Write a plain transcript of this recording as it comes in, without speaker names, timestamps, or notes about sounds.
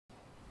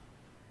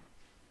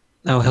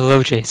Oh,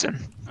 hello, Jason.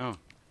 Oh.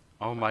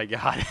 Oh my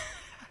god.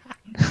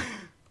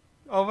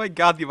 Oh my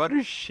god, the amount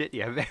of shit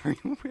you have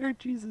everywhere,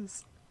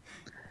 Jesus.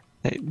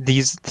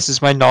 This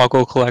is my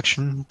Noggle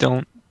collection.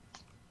 Don't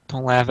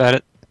laugh at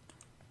it.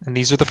 And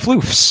these are the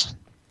floofs.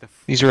 The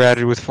These are floofs.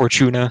 added with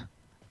Fortuna.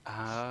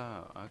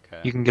 Oh,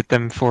 okay. You can get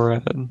them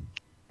for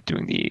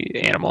doing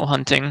the animal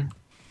hunting.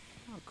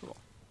 Oh, cool.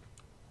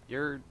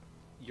 Your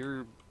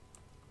your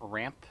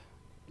ramp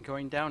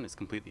going down is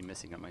completely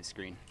missing on my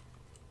screen.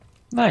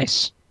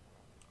 Nice.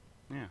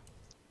 Yeah.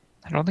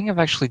 I don't think I've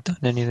actually done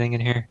anything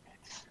in here.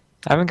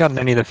 I haven't gotten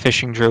any of the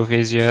fishing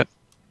trophies yet.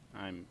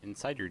 I'm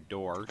inside your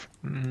door.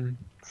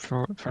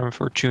 From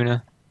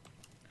Fortuna.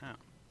 Oh.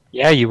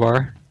 Yeah, you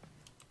are.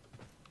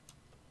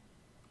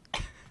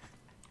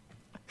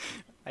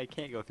 I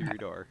can't go through your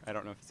door. I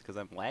don't know if it's because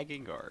I'm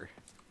lagging or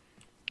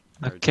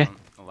it Okay. don't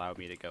allow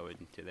me to go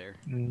into there.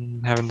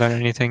 Haven't done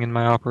anything in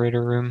my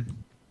operator room.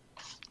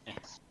 Eh.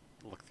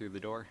 Look through the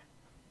door.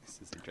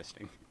 This is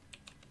interesting.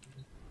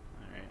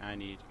 Alright, I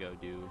need to go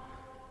do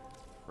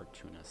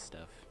Fortuna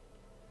stuff.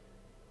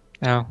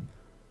 Oh,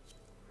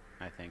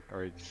 I think.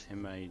 Or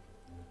am I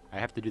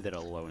have to do that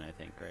alone, I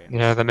think, right?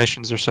 yeah, the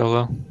missions are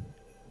solo.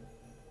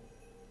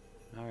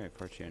 Alright,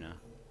 Fortuna.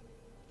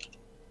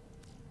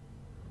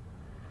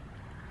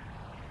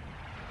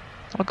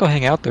 I'll go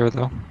hang out there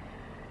though.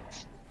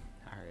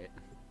 Alright.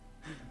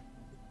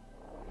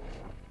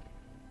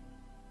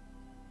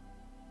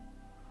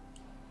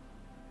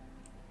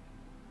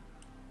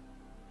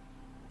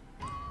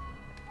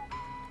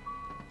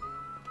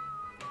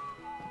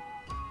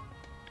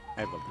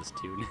 I love this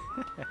tune.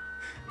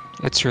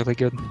 It's really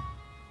good.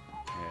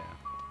 Yeah.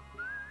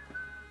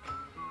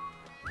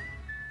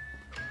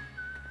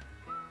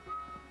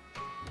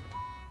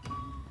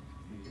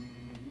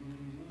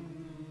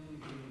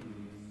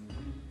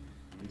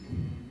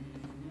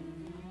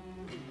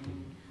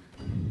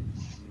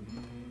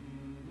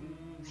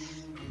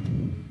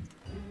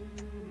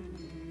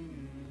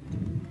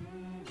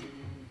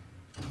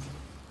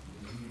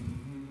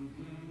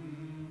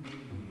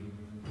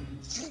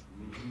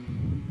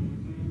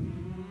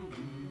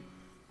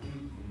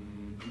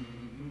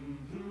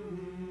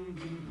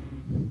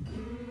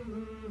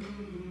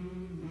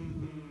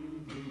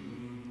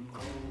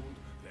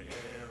 The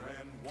air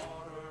and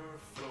water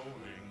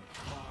flowing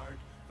hard,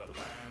 the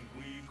land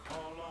we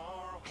call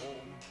our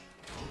home.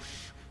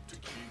 Push to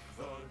keep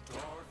the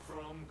dark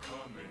from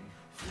coming.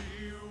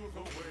 Feel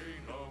the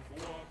weight of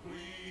what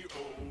we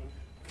owe.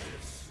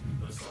 This,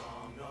 the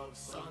song of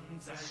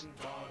sons and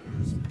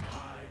daughters.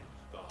 Hide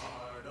the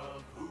heart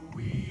of who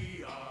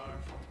we are.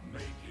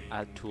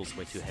 Making Tool's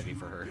way too heavy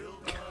for her.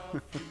 build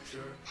a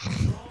future.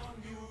 Strong,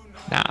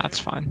 Nah, united, that's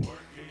fine.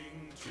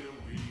 working till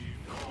we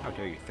How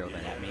dare you throw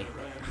that at me?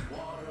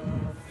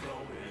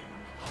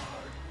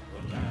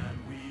 the land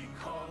we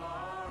call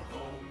our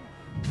home.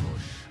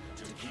 Push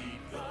to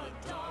keep the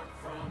dark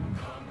from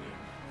coming.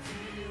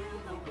 Feel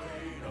the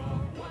weight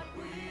of what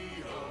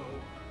we owe.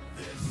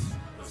 This,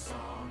 the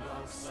song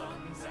of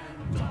sons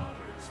and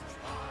daughters.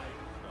 Hide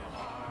the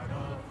heart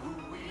of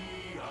who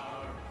we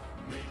are.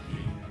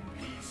 Making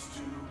peace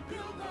to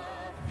build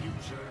a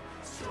future.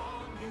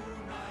 Strong,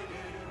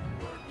 united,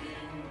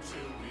 working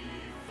till we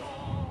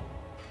fall.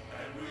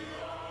 And we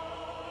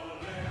all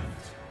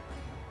lift.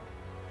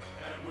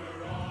 And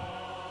we're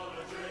all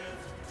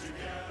adrift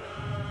together,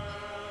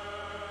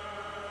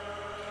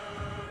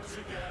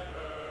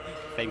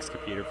 together. Thanks,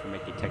 computer, for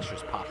making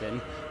textures pop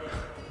in.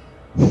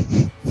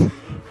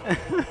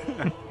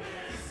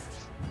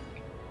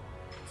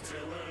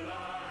 Till we're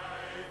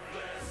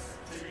lifeless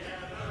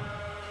together,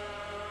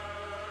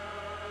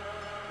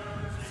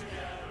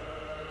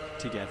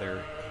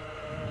 Together.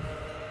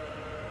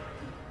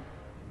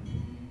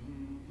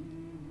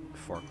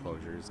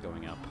 Foreclosures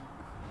going up.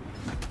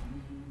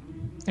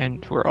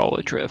 And we're all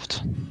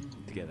adrift.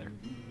 Together.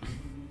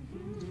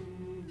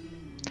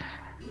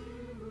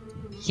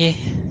 Yeah.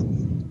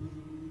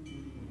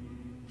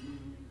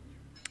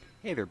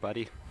 Hey there,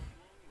 buddy.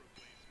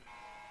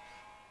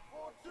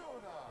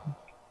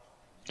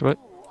 What?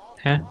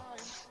 Huh?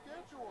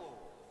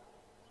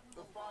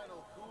 the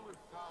final coolest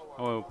tower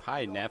Oh,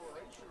 hi, Neff.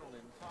 operational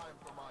in time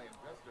for my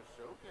investor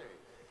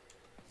showcase.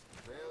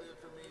 Failure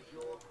to meet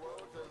your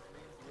quotas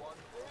means one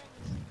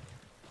thing: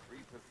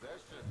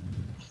 repossession.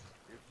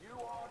 If you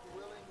aren't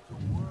willing to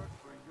work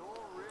for your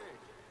rig,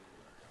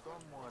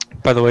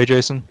 someone By the way,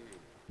 Jason,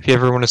 if you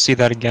ever want to see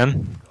that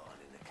again,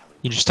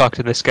 you just talk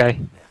to this guy.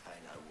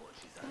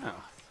 Oh,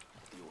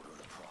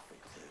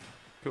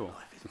 cool.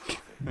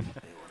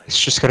 It's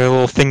just got a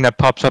little thing that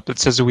pops up that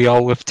says we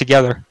all live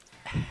together.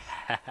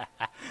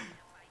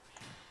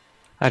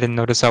 I didn't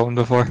notice that one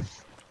before.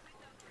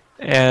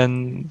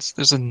 And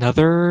there's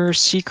another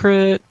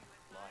secret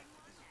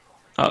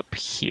up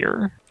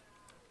here.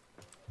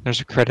 There's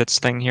a credits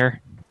thing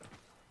here.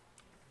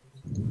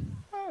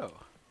 Oh.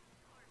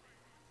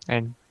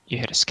 And you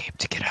hit escape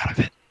to get out of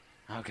it.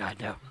 Oh god,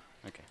 no.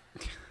 Okay.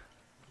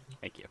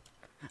 Thank you.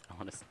 I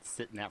want to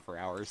sit in that for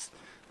hours.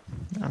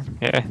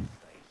 Yeah.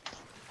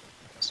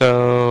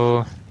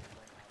 So,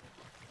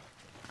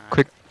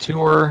 quick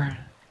tour.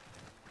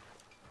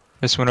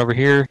 This one over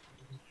here.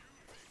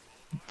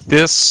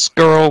 This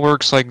girl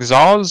works like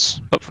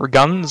Zaws, but for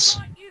guns.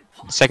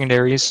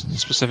 Secondaries,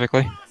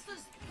 specifically.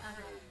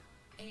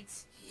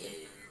 It's you.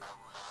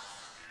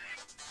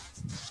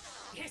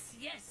 Yes,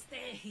 yes, they're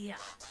here.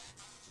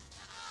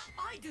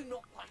 I do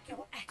not like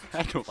your attitude.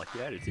 I don't like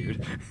the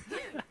attitude.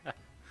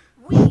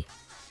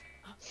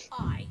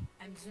 I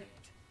am Zerd.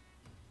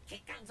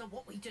 Kick guns are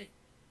what we do.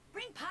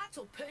 Bring parts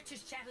or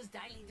purchase Chatter's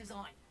daily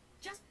design.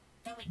 Just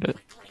do it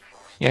quickly.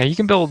 Yeah, you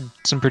can build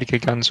some pretty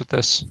good guns with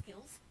this.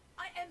 Skills.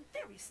 I am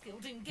very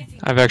skilled in getting.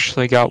 I've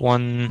actually got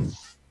one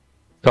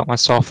built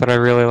myself that I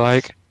really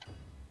like.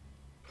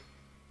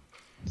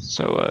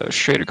 So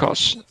straight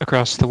across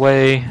the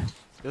way.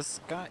 This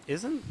guy,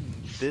 isn't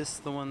this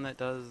the one that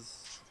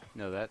does?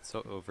 No, that's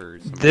over.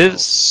 somewhere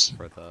This else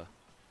for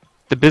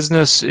the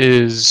business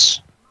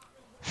is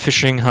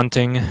fishing,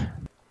 hunting.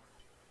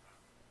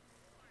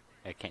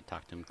 I can't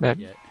talk to him quite That-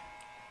 yet.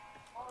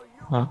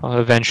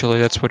 Eventually,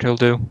 that's what he'll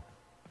do.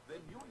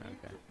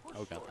 Okay.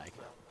 Oh god, like.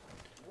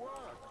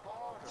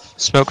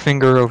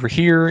 Smokefinger over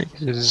here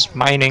is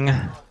mining.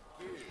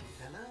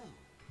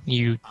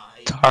 You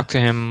talk to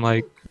him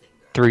like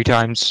 3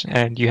 times,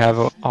 and you have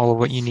all of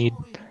what you need.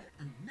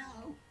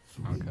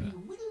 Okay.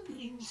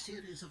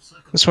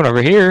 This one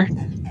over here.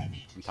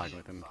 I'm talking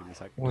with him. Give me a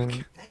sec.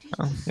 When,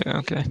 oh, yeah,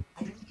 okay.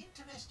 I am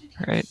interested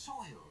in Right.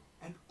 soil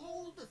and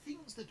all the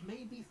things that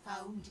may be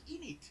found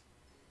in it.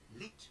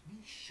 Let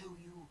me show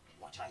you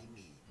what I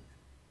mean.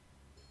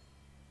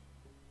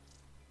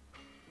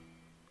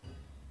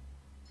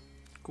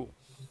 Cool.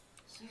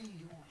 See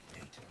you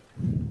later.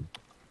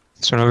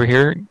 This one over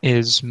here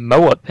is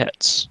Moa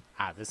Pets.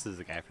 Ah, this is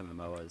the guy from the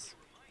MOAs.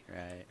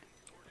 Right.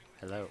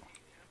 Hello.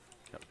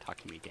 Don't talk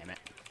to me, damn it.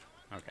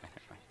 Okay,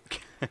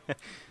 never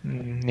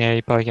mind. Yeah,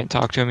 you probably can't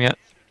talk to him yet.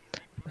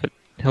 But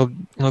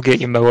he'll get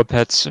you Moa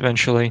Pets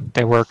eventually.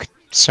 They work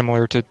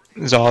similar to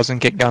Zaws and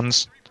get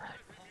guns.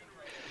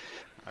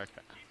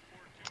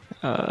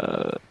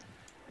 Okay.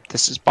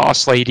 This is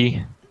Boss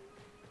Lady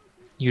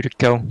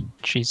Yuriko.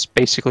 She's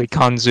basically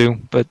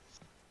Kanzu, but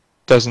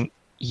doesn't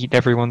eat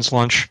everyone's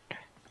lunch,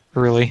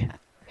 really.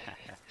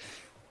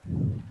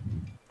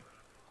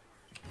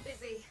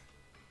 Busy.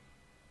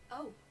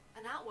 Oh,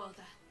 an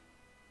outworlder.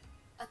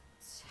 A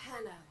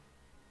Tenno.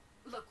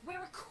 Look,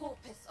 we're a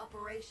corpus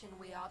operation,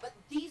 we are, but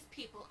these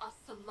people are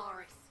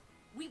Solaris.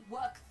 We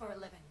work for a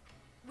living.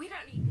 We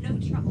don't need no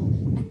trouble,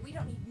 and we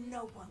don't need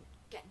no one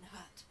getting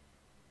hurt.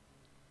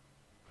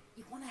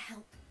 You want to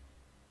help?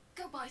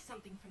 Go buy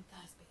something from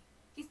Thursby.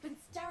 He's been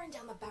staring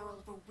down the barrel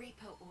of a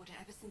repo order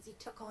ever since he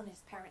took on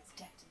his parents'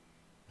 debt.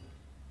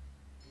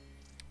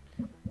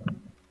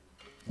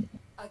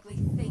 Ugly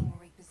thing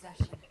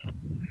repossession.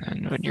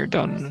 And when you're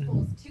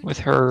done with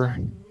her,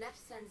 Neff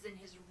sends in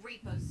his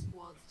repo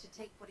squads to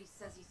take what he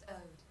says he's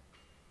owed.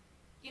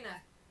 You know,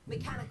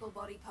 mechanical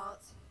body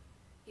parts,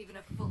 even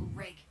a full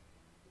rig.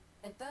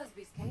 In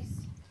Thursby's case,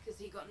 because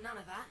he got none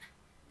of that,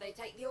 they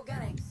take the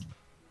organics.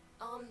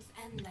 Arms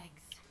and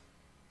legs.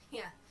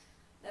 Yeah,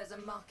 there's a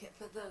market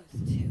for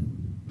those too.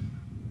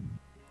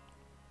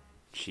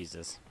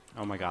 Jesus.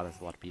 Oh my god, that's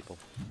a lot of people.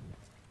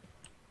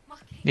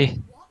 Market Yeah.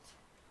 what?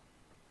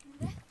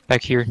 Neff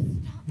back here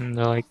in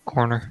the like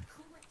corner.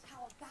 coolant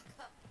tower back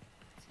up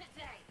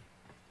today.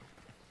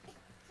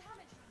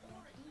 Damage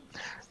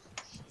already.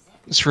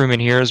 This room in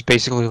here is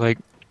basically like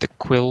the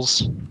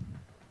quills.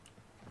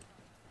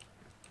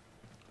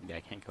 Yeah, I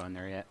can't go in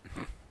there yet.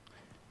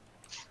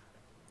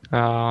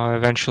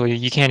 Eventually,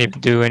 you can't even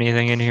do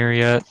anything in here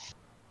yet.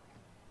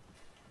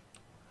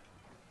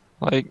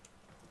 Like,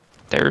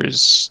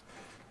 there's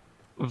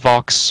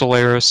Vox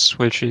Solaris,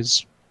 which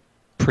is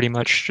pretty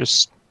much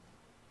just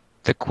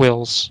the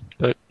quills,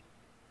 but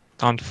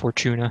on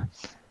Fortuna.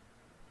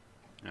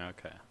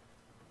 Okay.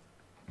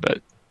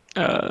 But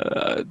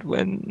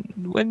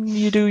when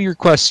you do your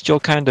quest, you'll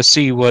kind of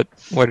see what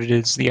it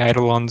is the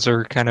Eidolons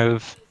are kind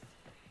of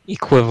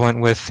equivalent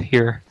with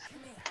here.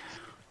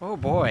 Oh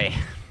boy.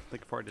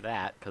 Looking forward to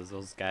that, because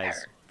those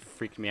guys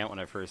freaked me out when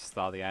I first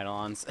saw the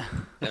Eidolons.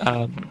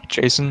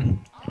 Jason,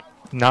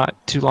 not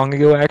too long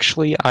ago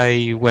actually,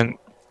 I went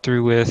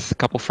through with a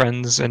couple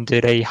friends and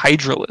did a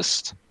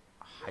Hydralist.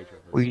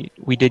 We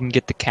didn't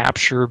get the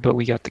capture, but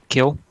we got the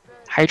kill.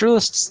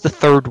 Hydralist's the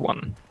third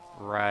one,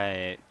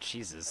 Right.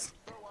 Jesus.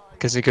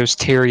 because it goes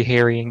Terry,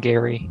 Harry, and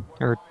Gary.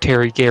 Or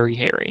Terry, Gary,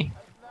 Harry.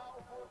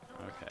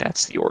 Okay.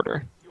 That's the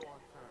order.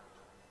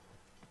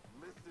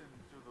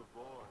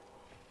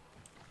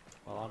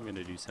 Well, I'm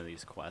gonna do some of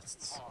these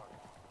quests.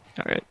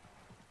 Alright.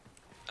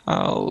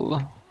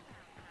 I'll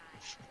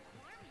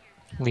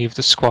leave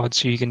the squad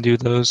so you can do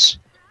those.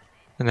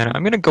 And then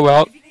I'm gonna go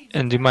out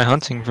and do my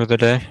hunting for the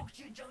day. Talk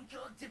to your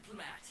junkyard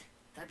diplomat.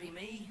 That'd be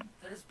me,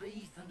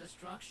 Thursby,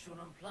 Thunderstruck, Sean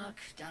Unplug,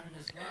 down in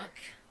his luck.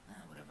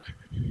 Whatever.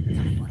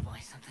 Tell me you want to buy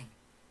something.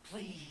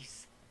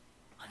 Please.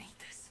 I need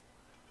this.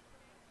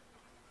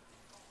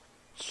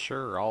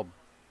 Sure, I'll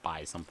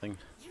buy something.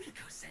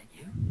 Utico sent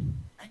you?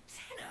 A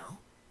tenno?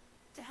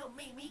 To help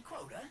meet me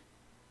quota?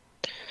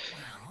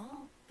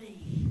 Well,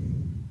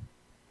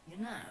 you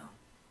know,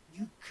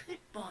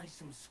 buy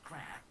some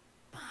scrap,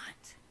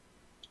 but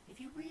if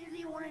you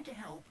really wanted to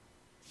help,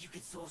 you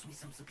could source me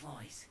some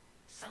supplies.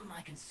 Some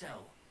I can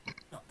sell,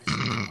 not this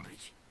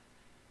garbage.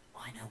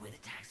 I know where the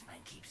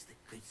taxman keeps the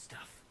good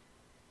stuff.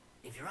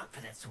 If you're up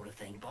for that sort of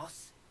thing,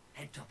 boss,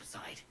 head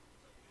topside.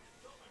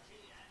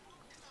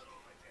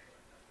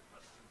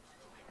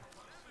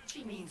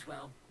 She means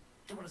well.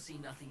 Don't want to see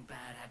nothing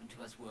bad happen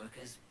to us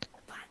workers.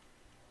 But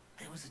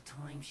there was a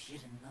time she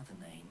had another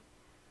name.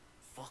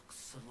 Fox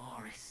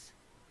Solaris.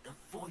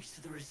 The voice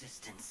of the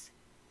resistance.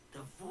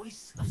 The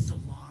voice of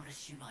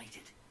Solaris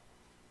United.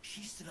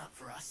 She stood up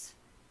for us.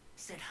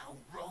 Said how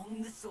wrong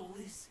this all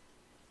is.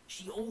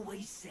 She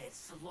always said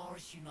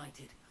Solaris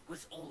United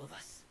was all of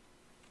us.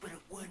 But it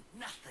weren't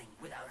nothing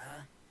without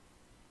her.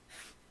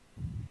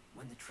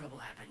 When the trouble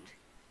happened,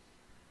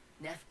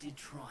 Neff did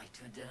try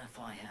to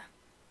identify her.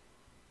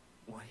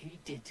 What he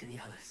did to the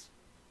others.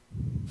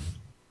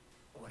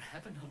 What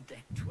happened on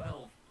deck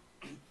 12.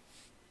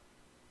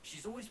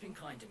 She's always been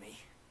kind to me.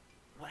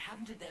 What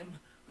happened to them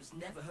was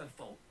never her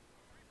fault.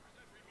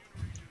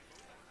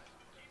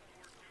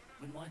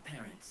 When my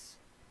parents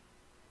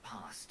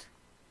passed,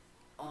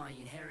 I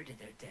inherited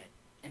their debt,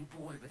 and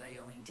boy were they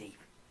owing deep.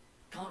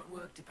 Can't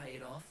work to pay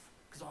it off,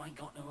 because I ain't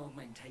got no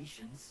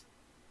augmentations.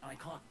 And I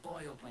can't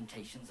buy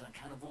augmentations on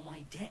account of all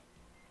my debt.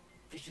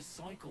 Vicious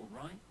cycle,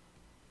 right?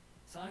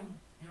 So,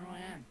 here I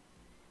am,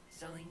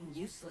 selling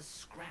useless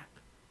scrap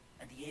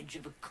at the edge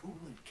of a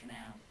coolant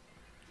canal.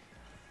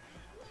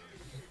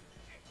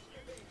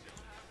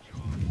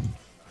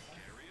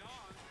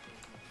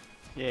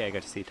 Yeah, I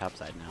got to see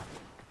topside now.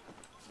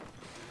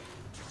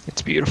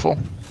 It's beautiful.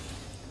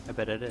 I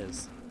bet it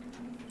is.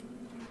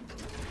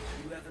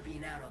 You ever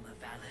been out on the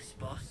Vallis,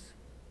 boss?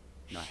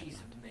 No, I She's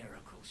haven't. a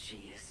miracle,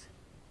 she is.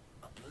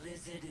 A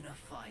blizzard in a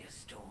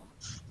firestorm.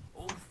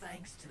 All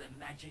thanks to the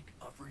magic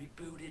of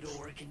rebooted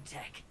Oregon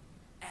tech.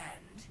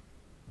 And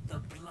the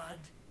blood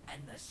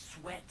and the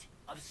sweat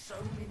of so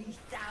many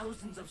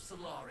thousands of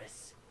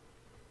Solaris.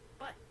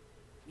 But,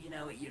 you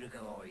know what Utica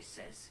always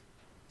says.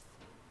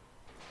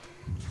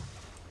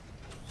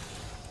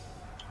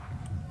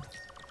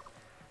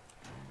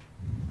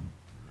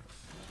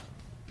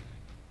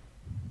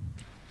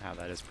 Wow,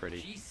 that is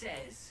pretty. She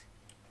says,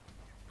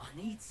 I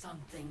need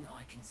something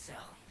I can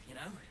sell, you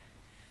know?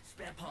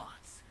 Spare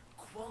parts,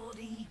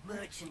 quality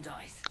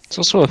merchandise. It's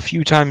also a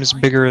few times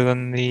bigger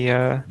than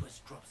the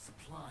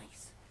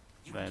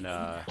Then,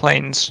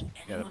 planes.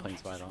 yeah, the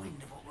plane's wide on.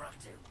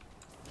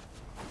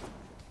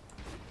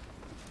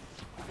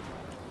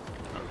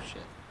 Oh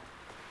shit.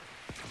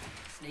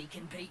 Sneak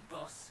and peek,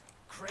 boss.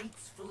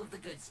 Crates full of the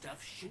good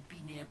stuff should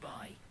be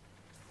nearby.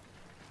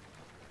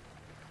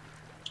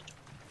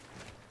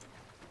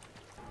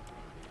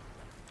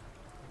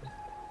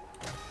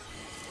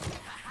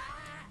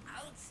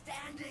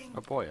 Outstanding!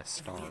 Oh boy, a If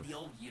star. we had the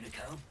old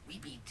Unico,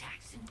 we'd be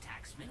taxing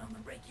taxmen on the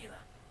regular.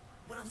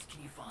 What else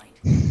can you find?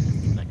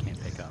 I can't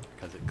pick up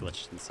because it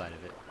glitched inside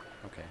of it.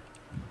 Okay.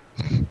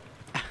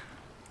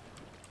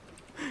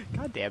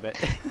 God damn it.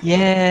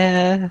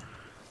 Yeah.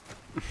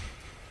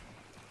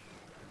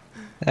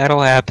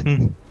 That'll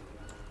happen.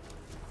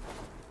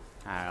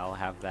 I'll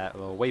have that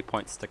little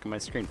waypoint stuck in my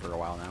screen for a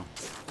while now.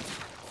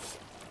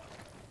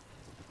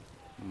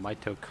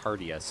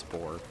 Mitocardia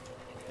spore.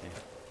 Okay.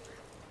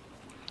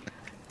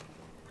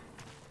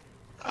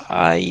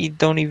 I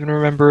don't even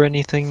remember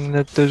anything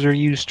that those are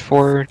used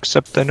for,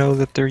 except I know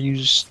that they're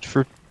used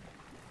for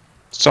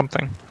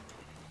something.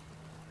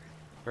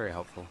 Very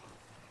helpful.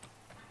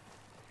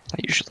 I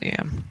usually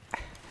am.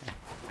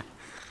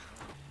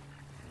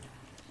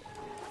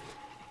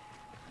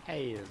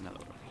 Hey, there's another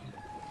one.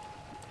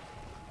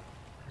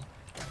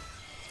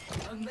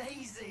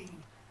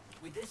 Amazing!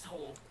 With this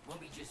haul,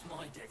 won't be just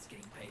my debts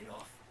getting paid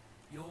off.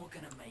 You're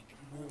gonna make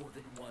more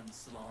than one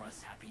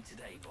Solaris happy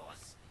today,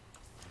 boss.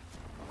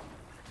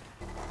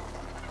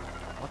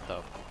 What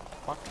the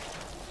fuck?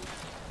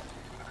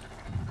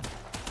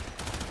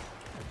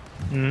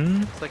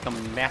 Hmm? It's like a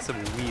massive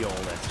wheel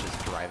that's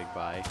just driving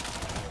by.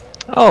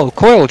 Oh,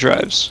 coil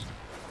drives.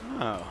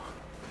 Oh.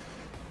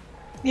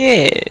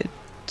 Yeah,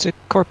 it's a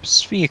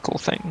corpus vehicle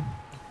thing.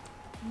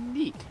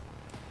 Neat.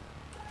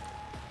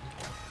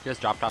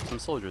 Just dropped off some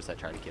soldiers that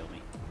tried to kill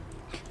me.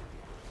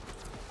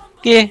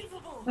 Yeah,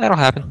 Unbelievable! that'll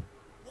happen.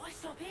 Why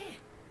stop here?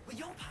 With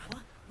your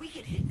power, we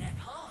could hit Neff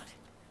hard.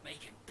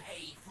 Make him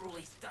pay for all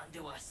he's done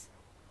to us.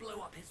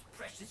 Blow up his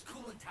precious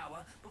coolant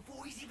tower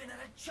before he's even had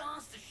a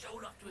chance to show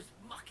it off to his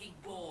mucking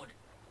board.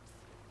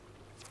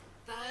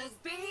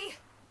 Thursby,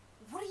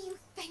 what are you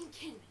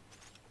thinking?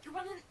 You're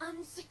on an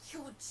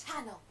unsecured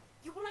channel.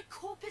 You want a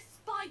corpus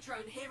spy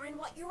drone hearing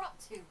what you're up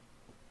to.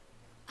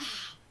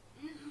 Ah,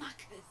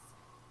 muckers.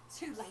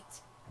 Too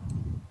late.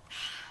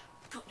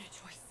 Got no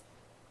choice.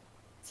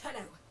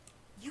 Tenno,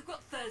 you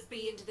got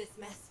Thursby into this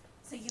mess,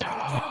 so you can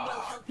damn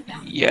well help him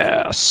out.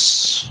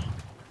 Yes.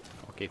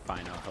 Okay,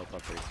 fine, I'll help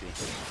up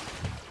Racy.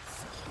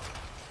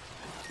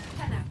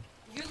 Tenno,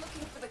 you're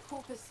looking for the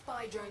corpus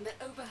spy drone that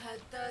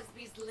overheard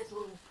Thursby's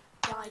little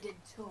guided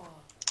tour.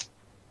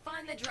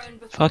 Find the drone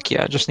before Fuck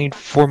yeah, I just need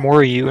 4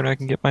 more of you and I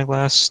can get my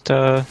last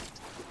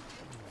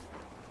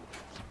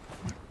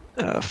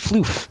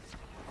Floof.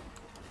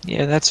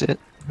 Yeah, that's it.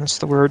 That's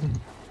the word.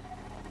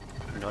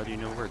 How do you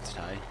know words,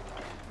 Ty?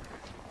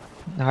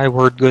 I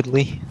word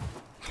goodly.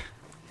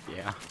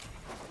 Yeah.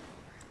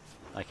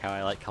 Like how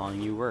I like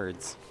calling you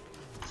words.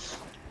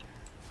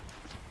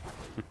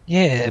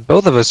 Yeah,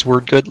 both of us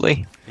word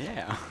goodly.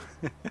 Yeah.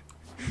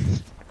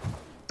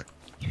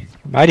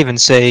 Might even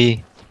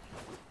say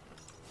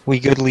we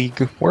goodly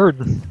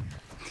word.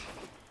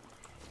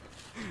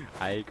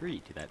 I agree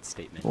to that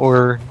statement.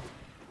 Or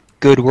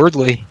good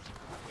wordly.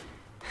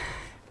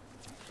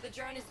 The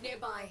drone is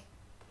nearby.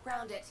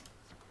 Ground it.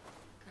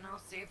 And I'll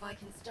see if I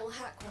can still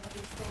hack one of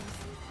these things.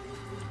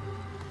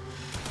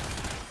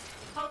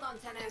 Hold on,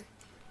 Tenno.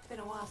 Been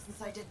a while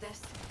since I did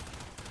this.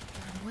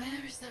 And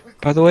where is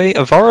that By the way,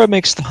 Avara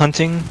makes the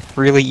hunting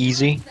really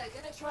easy. They're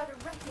gonna try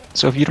to wreck it.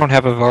 So if you don't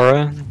have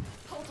Avara,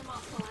 Hold them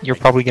off while I you're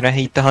wait. probably gonna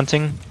hate the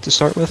hunting to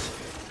start with.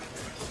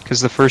 Because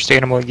the first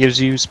animal it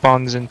gives you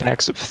spawns in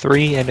packs of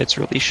 3, and it's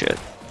really shit.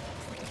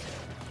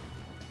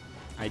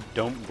 I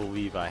don't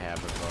believe I have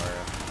Avara.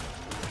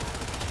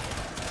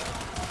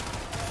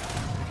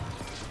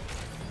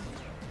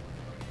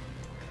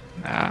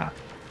 Ah.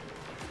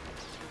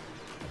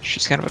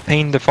 She's kind of a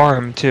pain to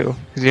farm, too,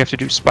 because you have to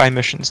do spy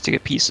missions to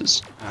get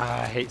pieces.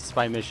 Ah, I hate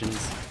spy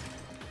missions.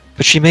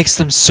 But she makes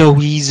them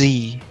so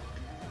easy.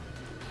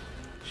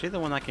 Is she the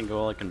one that can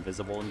go like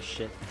invisible and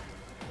shit?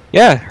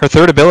 Yeah, her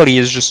third ability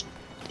is just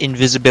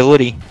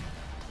invisibility.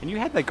 And you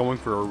had that going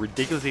for a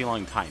ridiculously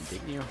long time,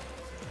 didn't you?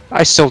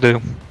 I still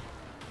do.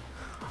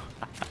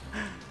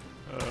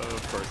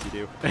 Of course you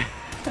do.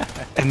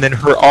 And then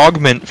her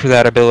augment for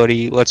that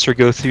ability lets her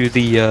go through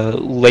the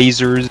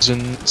lasers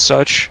and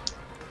such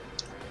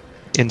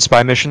in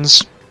spy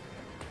missions.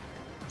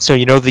 So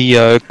you know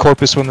the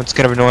Corpus one that's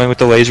kind of annoying with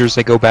the lasers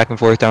that go back and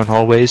forth down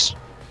hallways?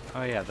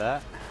 Oh yeah,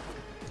 that?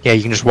 Yeah,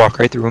 you can just walk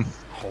right through them.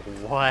 Oh,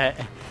 what?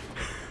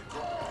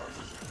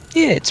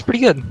 Yeah, it's pretty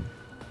good.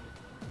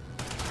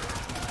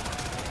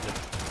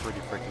 It's pretty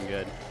freaking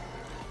good.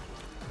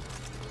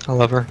 I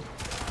love her.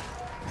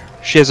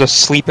 She has a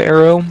sleep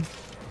arrow,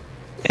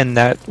 and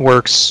that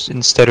works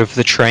instead of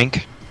the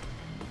trank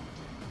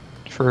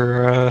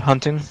for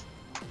hunting.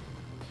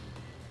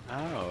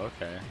 Oh,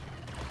 okay.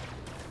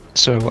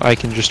 So I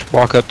can just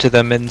walk up to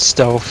them in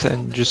stealth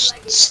and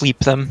just sleep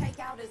them. Take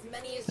out as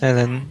many as And you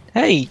then,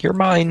 hey, you're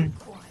mine. can.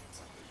 Quiet.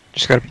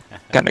 Just gotta be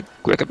kind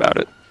of quick about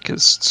it,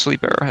 because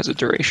sleep arrow has a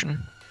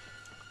duration.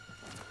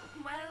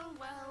 Well,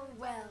 well,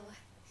 well.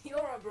 You're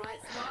a bright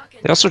spark.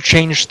 They also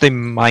changed the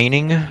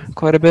mining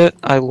quite a bit.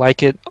 I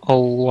like it a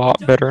lot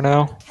better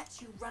now.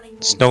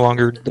 It's no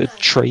longer the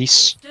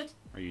trace.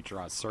 Or you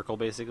draw a circle,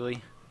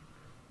 basically?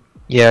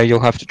 Yeah, you'll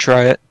have to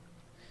try it.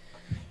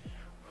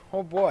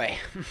 Oh boy.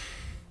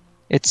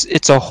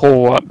 It's a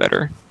whole lot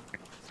better.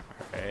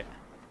 Alright.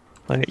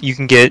 Like, you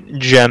can get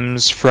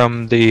gems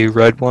from the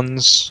red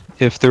ones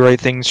if the right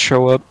things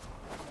show up.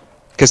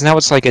 Because now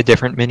it's like a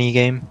different mini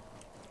game.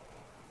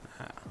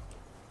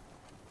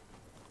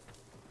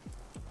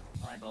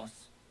 Hi,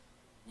 boss.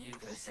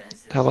 Yuko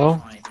says that Hello? if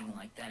I try anything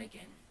like that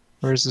again,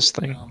 Where's this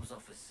she'll rip thing? the arms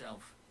off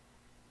herself.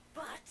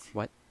 But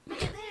What?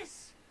 look at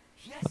this.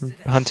 I'm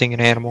Yesterday, hunting an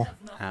animal.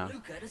 enough How?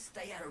 Luca to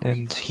stay out of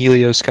And reach.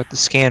 Helios got the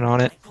scan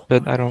on it, I got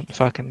but my I don't ticket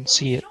fucking from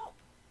see the it. shop.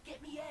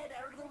 Get me head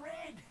out of the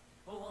red.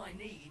 All I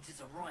need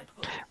is a ripe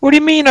hook. What do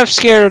you mean I've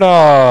scared it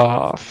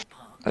off?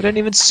 Park. I didn't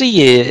even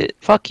see it.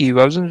 Fuck you,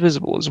 I was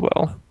invisible as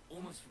well.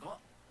 Almost forgot.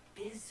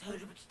 Biz heard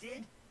of what you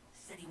did.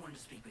 Said he wanted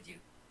to speak with you.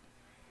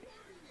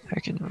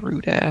 Fucking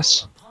rude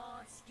ass.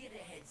 Parts, get a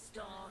head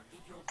start if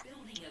you're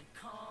building a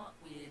cart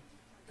with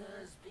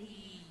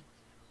Thursby.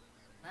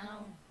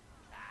 No?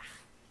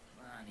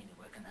 I need to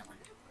work on that one.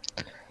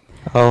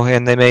 Oh,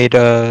 and they made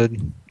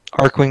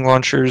Arcwing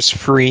launchers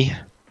free.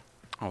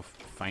 Oh,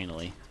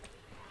 finally.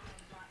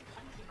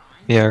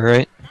 Yeah,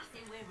 right?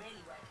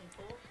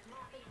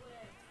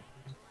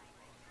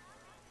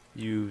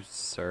 You,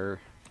 sir,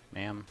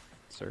 ma'am,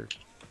 sir.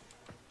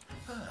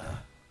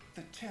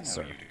 The tenor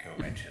Sir. Utico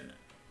mentioned.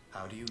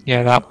 How do you Yeah,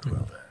 do, that Dr. one.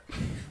 Elder?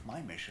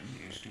 My mission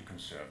is to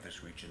conserve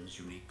this region's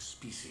unique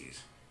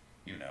species.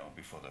 You know,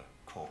 before the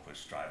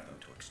corpus drive them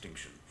to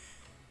extinction.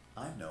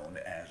 I'm known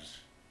as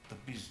the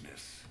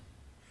business.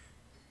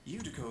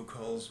 Utico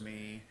calls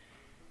me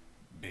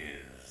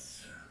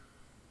Biz.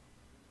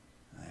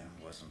 I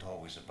wasn't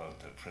always about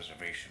the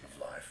preservation of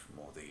life,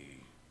 more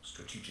the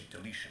strategic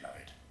deletion of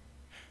it.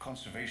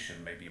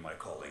 Conservation may be my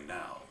calling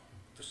now.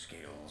 The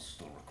scales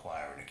still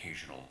require an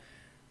occasional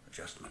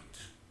adjustment.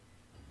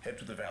 Head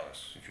to the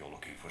Vallis if you're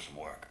looking for some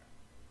work.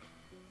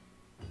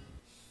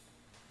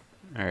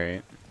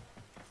 Alright.